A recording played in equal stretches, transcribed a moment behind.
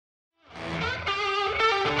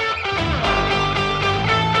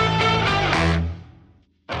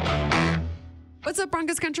What's up,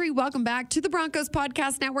 Broncos country? Welcome back to the Broncos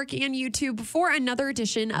Podcast Network and YouTube for another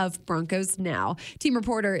edition of Broncos Now. Team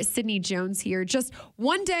reporter Sydney Jones here. Just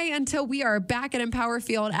one day until we are back at Empower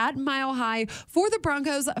Field at Mile High for the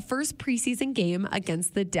Broncos' first preseason game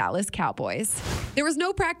against the Dallas Cowboys. There was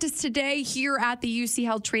no practice today here at the UC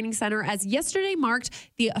Health Training Center as yesterday marked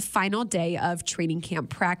the final day of training camp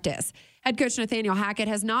practice. Head coach Nathaniel Hackett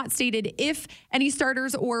has not stated if any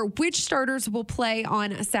starters or which starters will play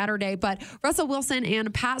on Saturday, but Russell Wilson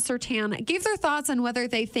and Pat Surtain gave their thoughts on whether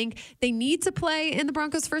they think they need to play in the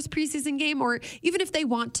Broncos' first preseason game or even if they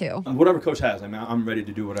want to. Whatever coach has, I mean, I'm ready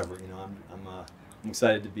to do whatever. You know, I'm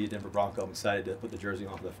excited to be a Denver Bronco. I'm excited to put the jersey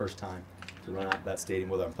on for the first time to run out of that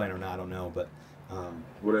stadium. Whether I'm playing or not, I don't know, but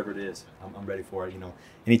whatever it is, I'm ready for it. You know,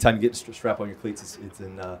 anytime you get to strap on your cleats, it's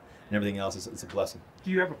in. And everything else, it's a blessing.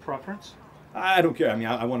 Do you have a preference? I don't care. I mean,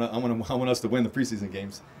 I want us to win the preseason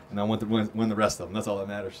games, and I want to win the rest of them. That's all that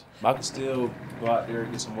matters. I can still go out there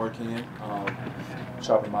and get some work in,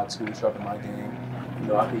 sharpen my tools, sharpen my game. You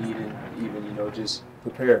know, I can even just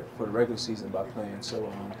prepare for the regular season by playing. So,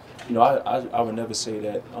 you know, I would never say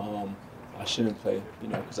that I shouldn't play. You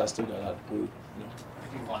know, because I still got a lot to prove. You know.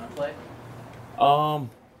 Do you want to play?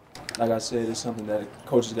 Like I said, it's something that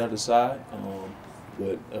coaches got to decide.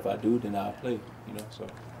 But if I do, then I'll play, you know, so.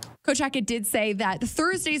 Coach Hackett did say that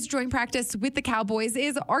Thursday's joint practice with the Cowboys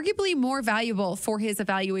is arguably more valuable for his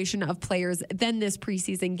evaluation of players than this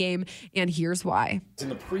preseason game, and here's why. In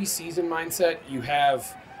the preseason mindset, you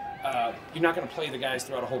have you're not going to play the guys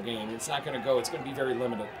throughout a whole game. It's not going to go. It's going to be very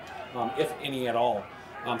limited, if any at all.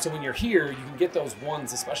 So when you're here, you can get those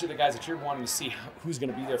ones, especially the guys that you're wanting to see who's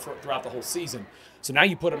going to be there throughout the whole season. So now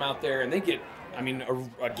you put them out there, and they get, I mean,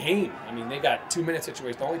 a game. I mean, they got 2-minute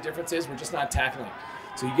situations. The only difference is we're just not tackling.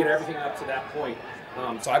 So you get everything up to that point.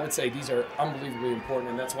 So I would say these are unbelievably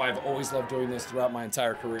important, and that's why I've always loved doing this throughout my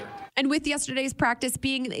entire career. And with yesterday's practice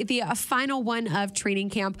being the final one of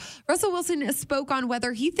training camp, Russell Wilson spoke on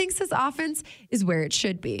whether he thinks his offense is where it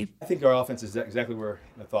should be. I think our offense is exactly where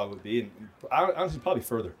I thought it would be, and honestly, probably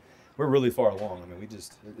further. We're really far along. I mean,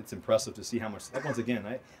 it's impressive to see how much, once again,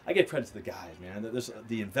 I give credit to the guys, man.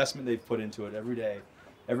 The investment they've put into it every day,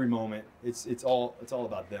 every moment, it's all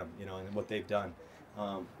about them, you know, and what they've done.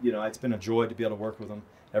 You know, it's been a joy to be able to work with them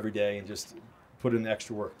every day and just put in the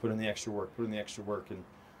extra work, and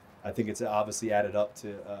I think it's obviously added up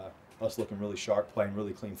to us looking really sharp, playing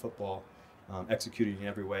really clean football, executing in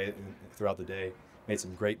every way throughout the day. Made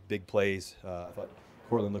some great big plays. I thought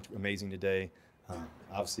Cortland looked amazing today.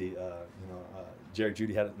 Obviously, Jerry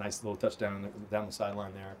Jeudy had a nice little touchdown down the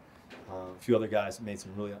sideline there. A few other guys made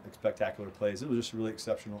some really spectacular plays. It was just really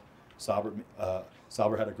exceptional. Sauber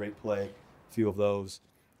had a great play, a few of those.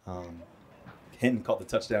 Hinton caught the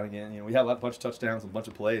touchdown again. You know, we had a bunch of touchdowns and a bunch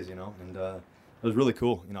of plays, you know, and it was really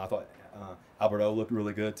cool. You know, I thought Alberto looked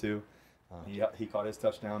really good too. He caught his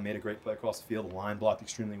touchdown, made a great play across the field. The line blocked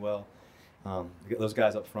extremely well. Those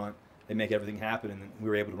guys up front, they make everything happen, and we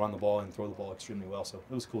were able to run the ball and throw the ball extremely well. So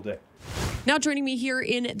it was a cool day. Now joining me here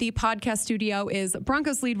in the podcast studio is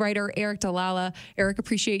Broncos lead writer Eric Dalala. Eric,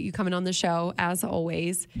 appreciate you coming on the show as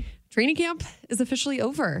always. Training camp is officially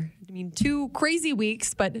over. I mean, 2 crazy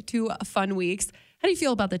weeks, but 2 fun weeks. How do you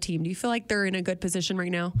feel about the team? Do you feel like they're in a good position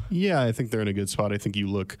right now? Yeah, I think they're in a good spot. I think you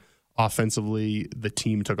look offensively, the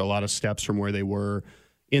team took a lot of steps from where they were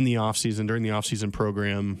in the offseason, during the offseason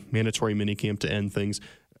program, mandatory minicamp to end things.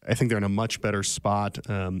 I think they're in a much better spot.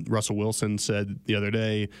 Russell Wilson said the other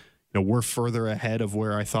day, you know, we're further ahead of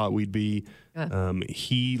where I thought we'd be. Yeah.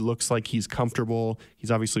 He looks like he's comfortable. He's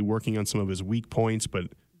obviously working on some of his weak points, but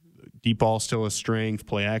deep ball still a strength,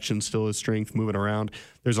 play action still a strength, moving around.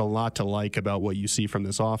 There's a lot to like about what you see from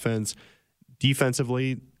this offense.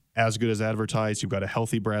 Defensively, as good as advertised. You've got a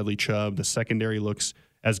healthy Bradley Chubb. The secondary looks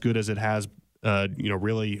as good as it has,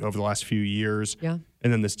 really over the last few years. Yeah.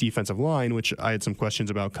 And then this defensive line, which I had some questions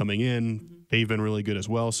about coming in, they've been really good as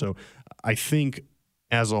well. So I think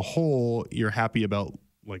as a whole, you're happy about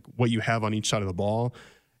like what you have on each side of the ball.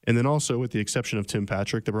 And then also, with the exception of Tim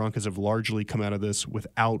Patrick, the Broncos have largely come out of this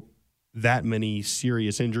without that many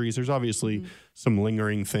serious injuries. There's obviously some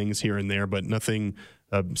lingering things here and there, but nothing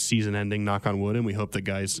season-ending, knock on wood, and we hope that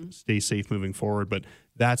guys stay safe moving forward. But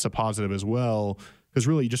that's a positive as well, because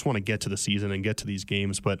really you just want to get to the season and get to these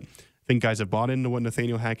games. But I think guys have bought into what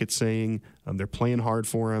Nathaniel Hackett's saying. They're playing hard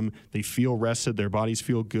for him. They feel rested. Their bodies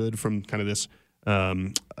feel good from kind of this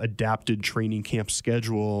adapted training camp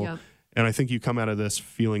schedule. Yeah. And I think you come out of this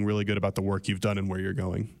feeling really good about the work you've done and where you're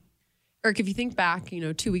going. Eric, if you think back,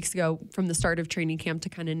 2 weeks ago from the start of training camp to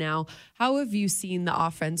kind of now, how have you seen the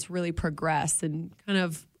offense really progress and kind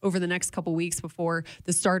of over the next couple weeks before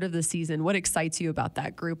the start of the season? What excites you about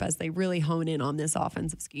that group as they really hone in on this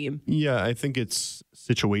offensive scheme? Yeah, I think it's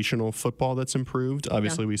situational football that's improved.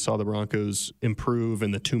 Obviously, we saw the Broncos improve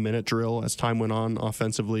in the 2-minute drill as time went on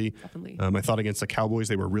offensively. Definitely. I thought against the Cowboys,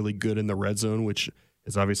 they were really good in the red zone, which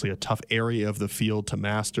is obviously a tough area of the field to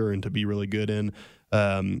master and to be really good in.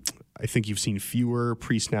 I think you've seen fewer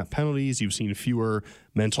pre-snap penalties. You've seen fewer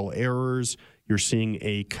mental errors. You're seeing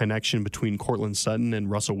a connection between Courtland Sutton and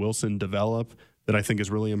Russell Wilson develop that I think is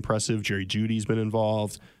really impressive. Jerry Jeudy's been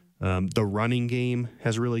involved. The running game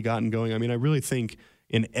has really gotten going. I mean, I really think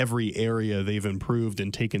in every area they've improved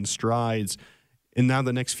and taken strides. And now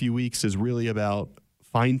the next few weeks is really about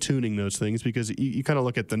fine-tuning those things, because you kind of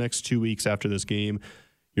look at the next 2 weeks after this game.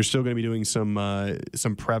 You're still going to be doing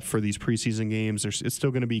some prep for these preseason games. It's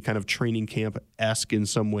still going to be kind of training camp-esque in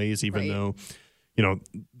some ways, even though,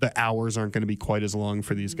 the hours aren't going to be quite as long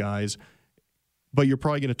for these guys. But you're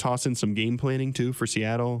probably going to toss in some game planning, too, for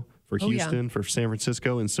Seattle, for Houston, for San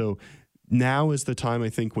Francisco. And so now is the time, I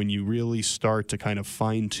think, when you really start to kind of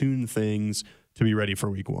fine-tune things to be ready for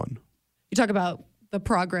week 1. You talk about the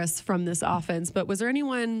progress from this offense, but was there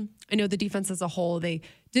anyone, I know the defense as a whole, they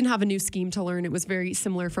didn't have a new scheme to learn. It was very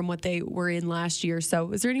similar from what they were in last year. So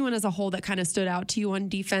was there anyone as a whole that kind of stood out to you on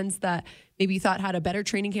defense that maybe you thought had a better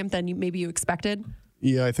training camp than maybe you expected?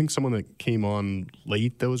 Yeah, I think someone that came on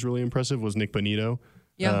late that was really impressive was Nick Bonito.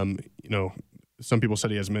 Yeah. Some people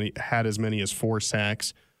said he had as many as 4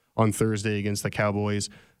 sacks on Thursday against the Cowboys.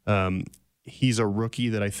 He's a rookie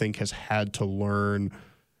that I think has had to learn.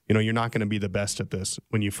 You're not going to be the best at this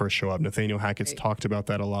when you first show up. Nathaniel Hackett's talked about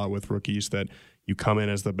that a lot with rookies, that you come in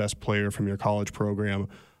as the best player from your college program.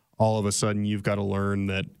 All of a sudden, you've got to learn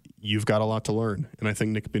that you've got a lot to learn. And I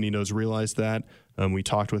think Nick Bonito's realized that. We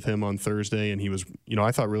talked with him on Thursday, and he was,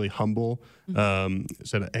 I thought really humble.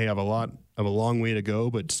 Said, hey, I have a long way to go,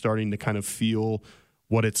 but starting to kind of feel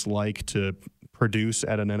what it's like to produce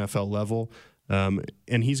at an NFL level.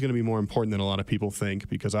 And he's going to be more important than a lot of people think,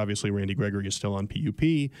 because obviously Randy Gregory is still on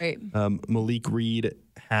PUP. Right. Malik Reed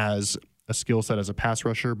has a skill set as a pass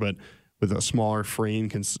rusher, but with a smaller frame,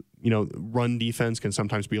 run defense can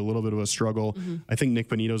sometimes be a little bit of a struggle. I think Nick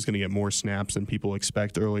Bonito is going to get more snaps than people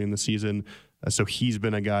expect early in the season. So he's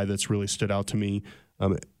been a guy that's really stood out to me.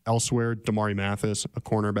 Elsewhere, Damari Mathis, a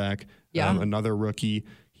cornerback, another rookie.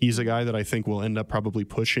 He's a guy that I think will end up probably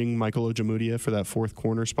pushing Michael Ojemudia for that 4th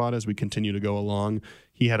corner spot as we continue to go along.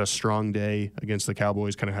 He had a strong day against the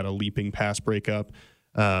Cowboys, kind of had a leaping pass breakup.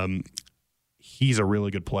 He's a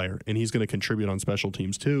really good player, and he's going to contribute on special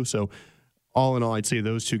teams too. So all in all, I'd say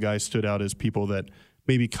those 2 guys stood out as people that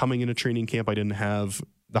maybe coming into training camp I didn't have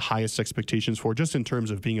the highest expectations for, just in terms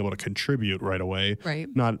of being able to contribute right away. Right.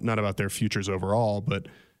 Not about their futures overall, but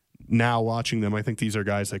now watching them, I think these are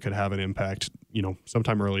guys that could have an impact,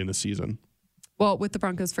 sometime early in the season. Well, with the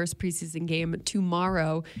Broncos' first preseason game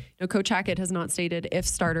tomorrow, Coach Hackett has not stated if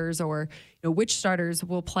starters or which starters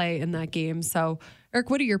will play in that game. So, Eric,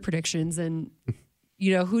 what are your predictions? And,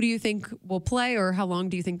 who do you think will play, or how long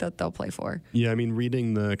do you think that they'll play for? Yeah, I mean,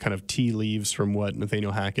 reading the kind of tea leaves from what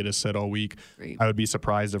Nathaniel Hackett has said all week, I would be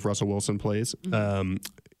surprised if Russell Wilson plays.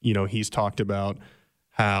 He's talked about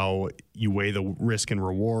how you weigh the risk and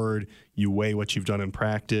reward, you weigh what you've done in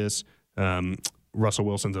practice. Russell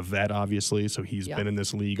Wilson's a vet, obviously, so he's been in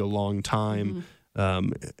this league a long time.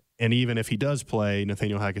 And even if he does play,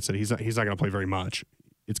 Nathaniel Hackett said he's not going to play very much.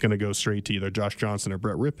 It's going to go straight to either Josh Johnson or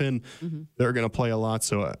Brett Rippon. They're going to play a lot,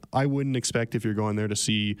 so I wouldn't expect, if you're going there, to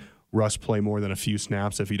see Russ play more than a few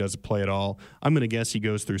snaps if he doesn't play at all. I'm going to guess he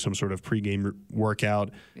goes through some sort of pregame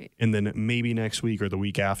workout, and then maybe next week or the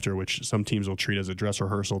week after, which some teams will treat as a dress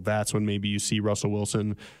rehearsal, that's when maybe you see Russell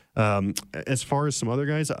Wilson. As far as some other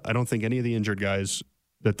guys, I don't think any of the injured guys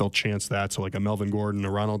that they'll chance that. So like a Melvin Gordon,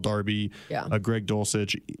 a Ronald Darby, a Greg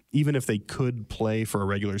Dulcich, even if they could play for a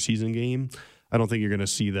regular season game, I don't think you're going to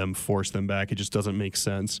see them force them back. It just doesn't make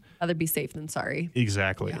sense. Rather be safe than sorry.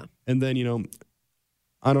 Exactly. Yeah. And then,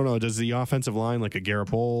 I don't know, does the offensive line, like a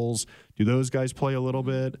Garrett Bowles, do those guys play a little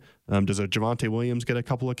bit? Does a Javonte Williams get a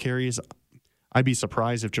couple of carries? I'd be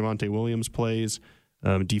surprised if Javonte Williams plays.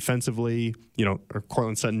 Defensively, or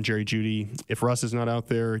Courtland Sutton, Jerry Jeudy. If Russ is not out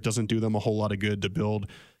there, it doesn't do them a whole lot of good to build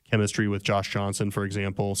chemistry with Josh Johnson, for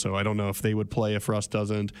example. So I don't know if they would play if Russ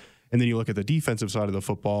doesn't. And then you look at the defensive side of the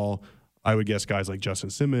football, I would guess guys like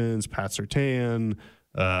Justin Simmons, Pat Surtain,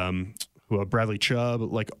 Bradley Chubb.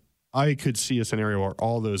 Like, I could see a scenario where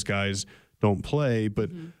all those guys don't play.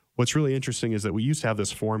 But what's really interesting is that we used to have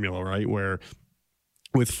this formula, right, where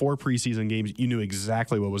with 4 preseason games, you knew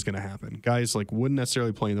exactly what was going to happen. Guys like wouldn't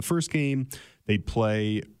necessarily play in the first game. They'd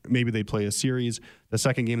play a series. The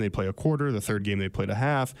second game, they'd play a quarter. The third game, they played a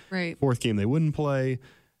half. Right. Fourth game, they wouldn't play.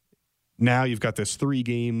 Now you've got this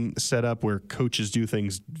 3-game setup where coaches do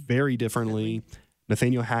things very differently.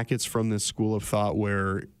 Nathaniel Hackett's from this school of thought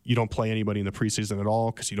where you don't play anybody in the preseason at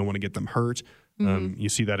all because you don't want to get them hurt. You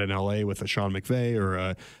see that in LA with a Sean McVay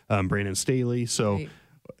or a Brandon Staley. So,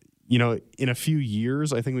 Right. In a few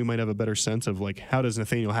years, I think we might have a better sense of like, how does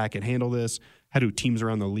Nathaniel Hackett handle this? How do teams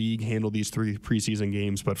around the league handle these 3 preseason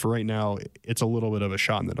games? But for right now, it's a little bit of a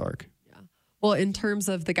shot in the dark. Well, in terms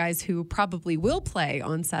of the guys who probably will play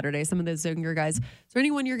on Saturday, some of those younger guys, is there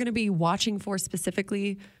anyone you're going to be watching for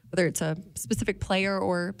specifically, whether it's a specific player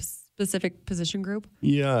or specific position group?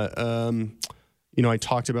 Yeah. I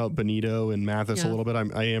talked about Benito and Mathis a little bit.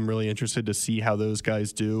 I am really interested to see how those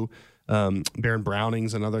guys do. Baron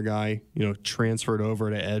Browning's another guy, transferred over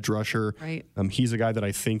to edge rusher. Right. He's a guy that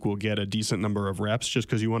I think will get a decent number of reps just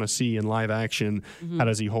because you want to see in live action, how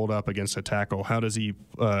does he hold up against a tackle? How does he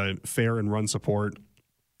fare in run support?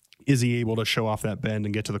 Is he able to show off that bend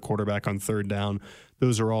and get to the quarterback on third down?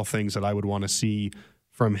 Those are all things that I would want to see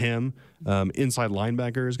from him. Inside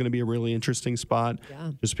linebacker is going to be a really interesting spot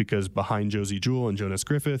just because behind Josie Jewell and Jonas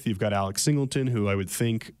Griffith, you've got Alex Singleton, who I would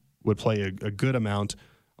think would play a good amount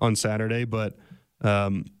on Saturday, but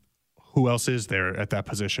who else is there at that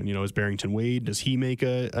position? Is Barrington Wade? Does he make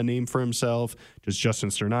a name for himself? Does Justin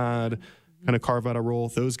Sternad kind of carve out a role?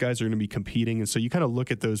 Those guys are going to be competing, and so you kind of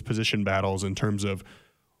look at those position battles in terms of,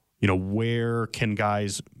 where can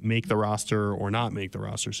guys make the roster or not make the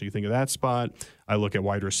roster? So you think of that spot. I look at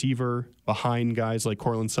wide receiver behind guys like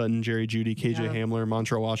Cortland Sutton, Jerry Jeudy, KJ Hamler,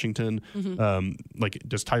 Montrell Washington.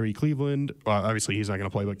 Does Tyree Cleveland? Obviously, he's not going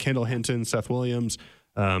to play, but Kendall Hinton, Seth Williams,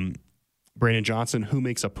 Brandon Johnson, who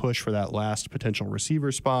makes a push for that last potential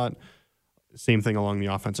receiver spot. Same thing along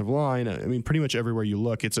the offensive line. I mean, pretty much everywhere you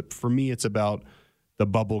look, for me, it's about the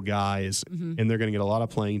bubble guys, and they're going to get a lot of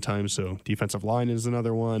playing time. So defensive line is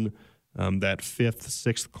another one. That 5th,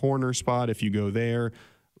 6th corner spot, if you go there, a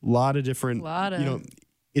lot of different,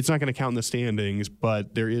 it's not going to count in the standings,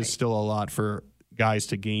 but there is still a lot for guys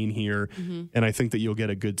to gain here. And I think that you'll get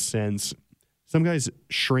a good sense. Some guys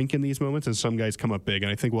shrink in these moments and some guys come up big.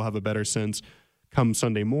 And I think we'll have a better sense come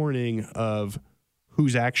Sunday morning of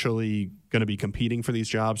who's actually going to be competing for these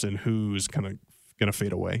jobs and who's kind of going to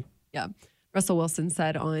fade away. Yeah. Russell Wilson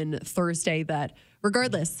said on Thursday that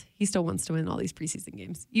regardless, he still wants to win all these preseason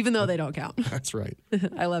games, even though they don't count. That's right.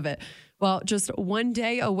 I love it. Well, just one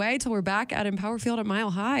day away till we're back at Empower Field at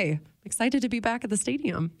Mile High. Excited to be back at the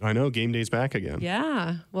stadium. I know. Game day's back again.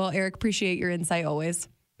 Yeah. Well, Eric, appreciate your insight always.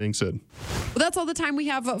 Thanks, Sid. Well, that's all the time we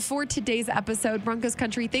have for today's episode. Broncos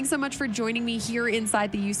Country, thanks so much for joining me here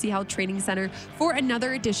inside the UC Health Training Center for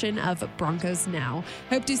another edition of Broncos Now.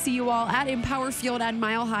 Hope to see you all at Empower Field at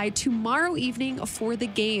Mile High tomorrow evening for the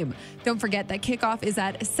game. Don't forget that kickoff is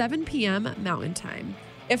at 7 p.m. Mountain Time.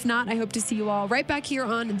 If not, I hope to see you all right back here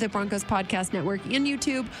on the Broncos Podcast Network and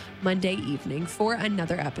YouTube Monday evening for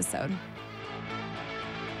another episode.